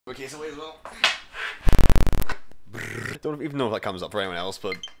Okay, so wait as well. Don't even know if that comes up for anyone else,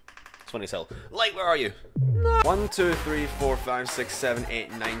 but it's funny as hell. Light, where are you? 1, 2, 3, 4, 5, 6, 7,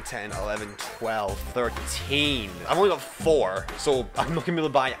 8, 9, 10, 11, 12, 13. I've only got 4, so I'm not gonna be able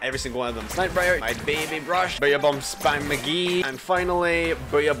to buy every single one of them. Sniper Briar, my baby brush, Booyah Bomb Spam McGee, and finally,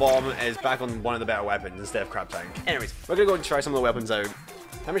 Booyah Bomb is back on one of the better weapons instead of Crab Tank. Anyways, we're gonna go and try some of the weapons out.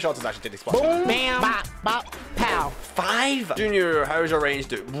 How many shots is actually did explode? Boom, bam, bop, bop, pow. 5? Junior, how's your range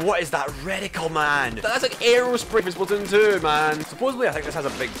do? What is that reticle, man? That's like aerospray for Splatoon 2, man. Supposedly, I think this has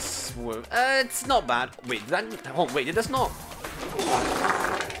a big swoop. It's not bad. Wait, did this not?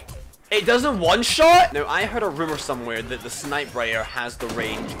 It doesn't one-shot? Now, I heard a rumor somewhere that the Sniper Briar has the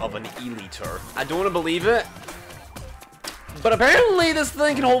range of an E-liter. I don't want to believe it. But apparently this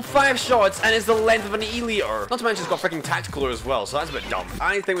thing can hold 5 shots and it's the length of an E-liter. Not to mention it's got freaking tactical as well, so that's a bit dumb.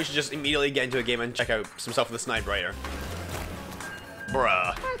 I think we should just immediately get into a game and check out some stuff with the Sniper Briar.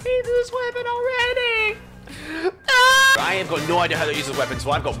 Bruh. I hate this weapon already! Ah! I have got no idea how to use this weapon, so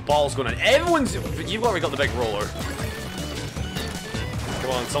I've got balls going on. You've already got the big roller.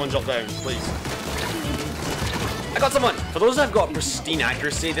 Come on, someone jump down, please. I got someone! For those that have got pristine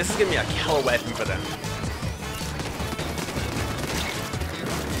accuracy, this is gonna be a killer weapon for them.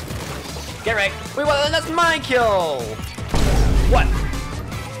 Get right. Wait, well, that's my kill. What?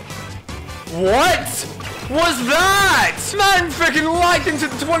 What was that? Man freaking lied into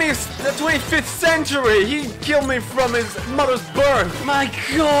the 25th century. He killed me from his mother's birth. My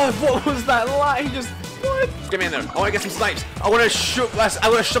God, what was that lie? He just, what? Get me in there. I want to get some snipes. I want to shoot this. I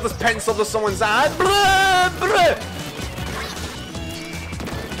want to shove this pencil to someone's eye. Blah, blah.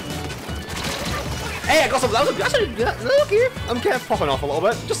 Hey, I got some. That was actually look here. I'm kind of popping off a little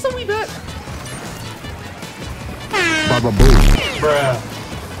bit, just a wee bit. Baba boo.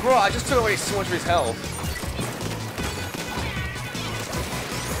 Bruh. Bro, I just took away so much of his health.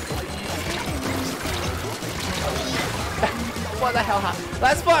 What the hell happened?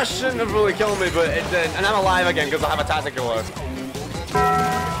 That spot shouldn't have really killed me, but it did. And I'm alive again because I have a tactical left.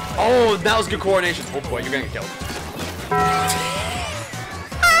 Oh, that was good coordination. Oh boy, you're gonna get killed.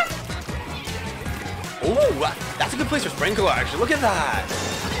 Oh, that's a good place for Sprinkler, actually. Look at that.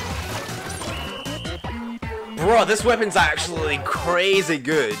 Bro, this weapon's actually crazy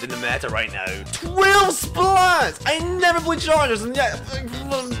good in the meta right now. 12 splats! I never played chargers, and yet...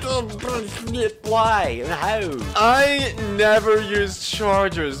 Why? And how? I never used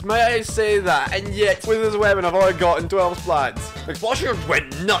chargers, may I say that? And yet, with this weapon, I've already gotten 12 splats. Explosion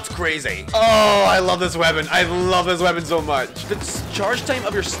went nuts crazy. Oh, I love this weapon. I love this weapon so much. The charge time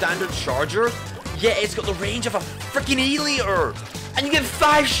of your standard charger, yeah, it's got the range of a freaking E-liter. And you get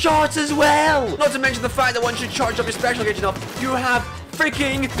 5 shots as well! Not to mention the fact that once you charge up your special gauge enough, you have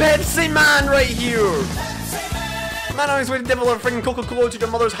freaking Pepsi Man right here! Man on his way to deliver freaking Coca-Cola to your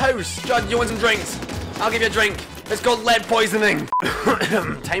mother's house! John, you want some drinks? I'll give you a drink. It's called lead poisoning.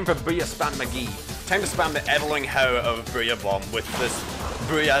 Time for Booyah Spam McGee. Time to spam the ever-living hell of Booyah Bomb with this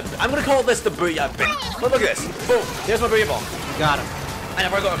Booyah... I'm gonna call this the Booyah Bin. Look at this. Boom. Here's my Booyah Bomb. Got him. I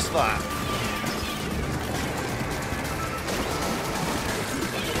never got a splat.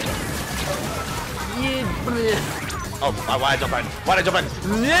 Oh, why'd I jump in? Why'd I jump in?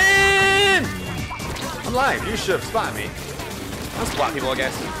 Yeah! I'm live. You should have spotted me. I'll spot people, I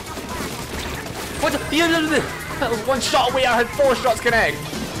guess. What the? That was 1 shot away. I had 4 shots connect.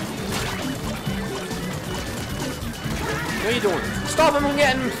 What are you doing? Stop him from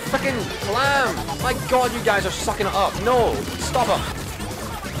getting freaking clam. My God, you guys are sucking it up. No, stop him.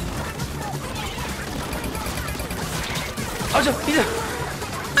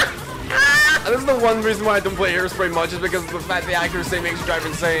 This is the one reason why I don't play Aerospray much, is because of the fact the accuracy makes you drive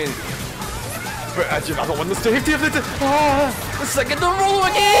insane. But I do not want the safety of it. The second to roll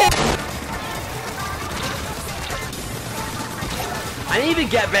again! I need to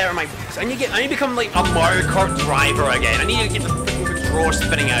get better at my... I need to become like a Mario Kart driver again. I need to get the freaking controller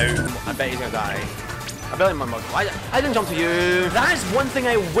spinning out. I bet he's gonna die. I bet my mug. I didn't jump to you. That is one thing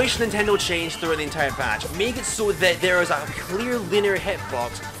I wish Nintendo changed throughout the entire patch. Make it so that there is a clear linear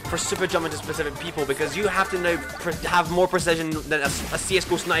hitbox for super jumping to specific people, because you have to now have more precision than a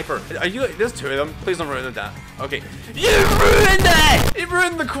CSGO sniper. Are you? There's 2 of them. Please don't ruin that. Okay. You ruined it! You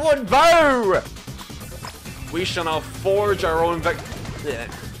ruined the quad bow! We shall now forge our own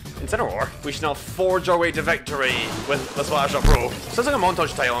Instead of war, we shall now forge our way to victory with the Splash Up Pro. Sounds like a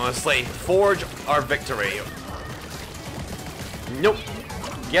montage title, honestly. Forge our victory. Nope.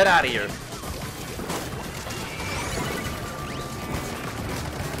 Get out of here.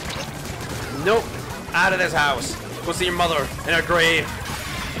 Nope. Out of this house. Go see your mother in her grave.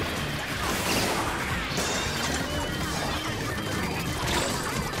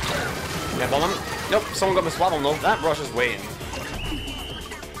 Yeah, bomb him. Nope, someone got my swaddle, no. That brush is waiting.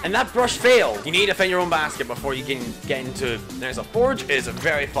 And that brush failed. You need to find your own basket before you can get into... There's a forge. It is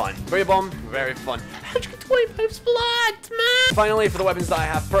very fun. Very bomb. Very fun. 125 splat, man. Finally, for the weapons that I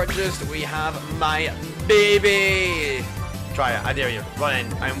have purchased, we have my baby. Try it. I dare you. Run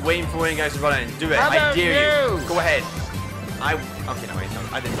in. I'm waiting for you guys to run in. Do it. I dare you. Go ahead. Okay, no, wait. No,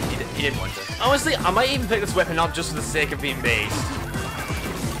 I didn't. He didn't want to. Honestly, I might even pick this weapon up just for the sake of being based.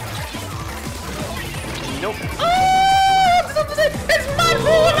 Nope. Oh! It's my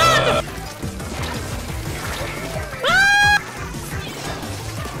fault!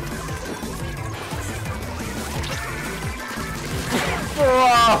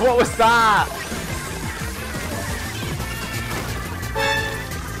 Bro, what was that?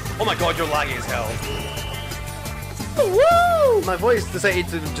 Oh my god, you're lagging as hell. Woo! My voice decided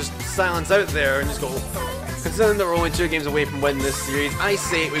to just silence out there and just go. Considering that we're only 2 games away from winning this series, I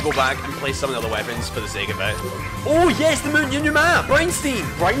say we go back and play some of the other weapons for the sake of it. Oh yes, the new map! Brine Steam!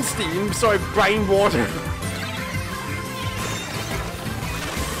 Brine Steam? Sorry, Brine Water.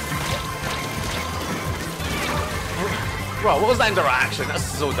 Bro, what was that interaction? That's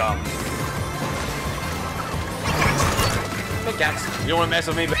so dumb. Hey cats, you don't want to mess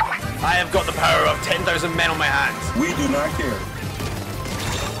with me, but I have got the power of 10,000 men on my hands. We do not care.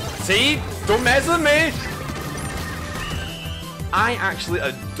 See? Don't mess with me! I actually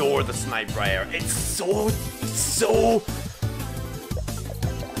adore the Snipe Briar. It's so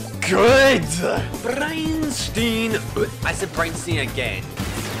good! Breinstein. I said Breinstein again.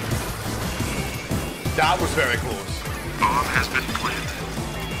 That was very close. Bomb has been planted.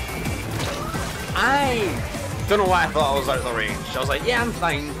 I don't know why I thought I was out of the range. I was like, yeah, I'm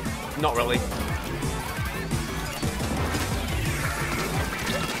fine. Not really.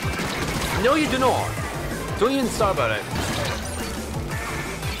 No, you do not. Don't even start about it.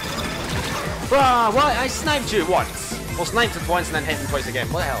 Bruh, what? I sniped you once. Well, sniped it once and then hit him twice again.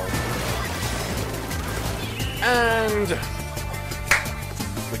 What the hell? And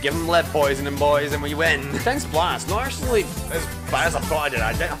we give him lead poisoning, boys, and we win. Intense blast. Not actually as bad as I thought I did.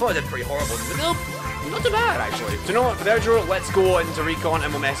 I thought I did pretty horrible. But nope, not too bad, actually. So you know what? For the outro, let's go into recon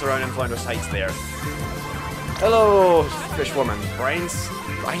and we'll mess around in Flounder's Heights there. Hello, fishwoman. Brains.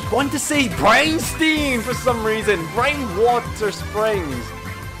 I want to say Breinstein for some reason. Brine Water Springs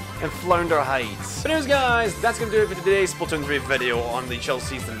and Flounder Heights. But anyways, guys, that's gonna do it for today's Splatoon 3 video on the chill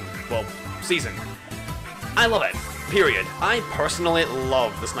season. Well, season. I love it. Period. I personally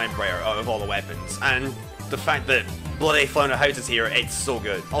love the Snipe Briar out of all the weapons, and the fact that bloody Flounder Heights is here, it's so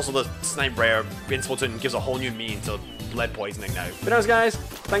good. Also, the Snipe Briar in Splatoon gives a whole new meaning to lead poisoning now. But anyways, guys,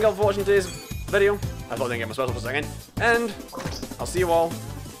 thank you all for watching today's video. I thought I didn't get my special for a second, and I'll see you all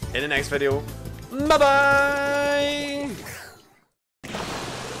in the next video. Bye bye.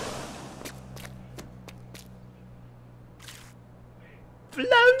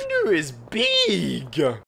 Flounder is big!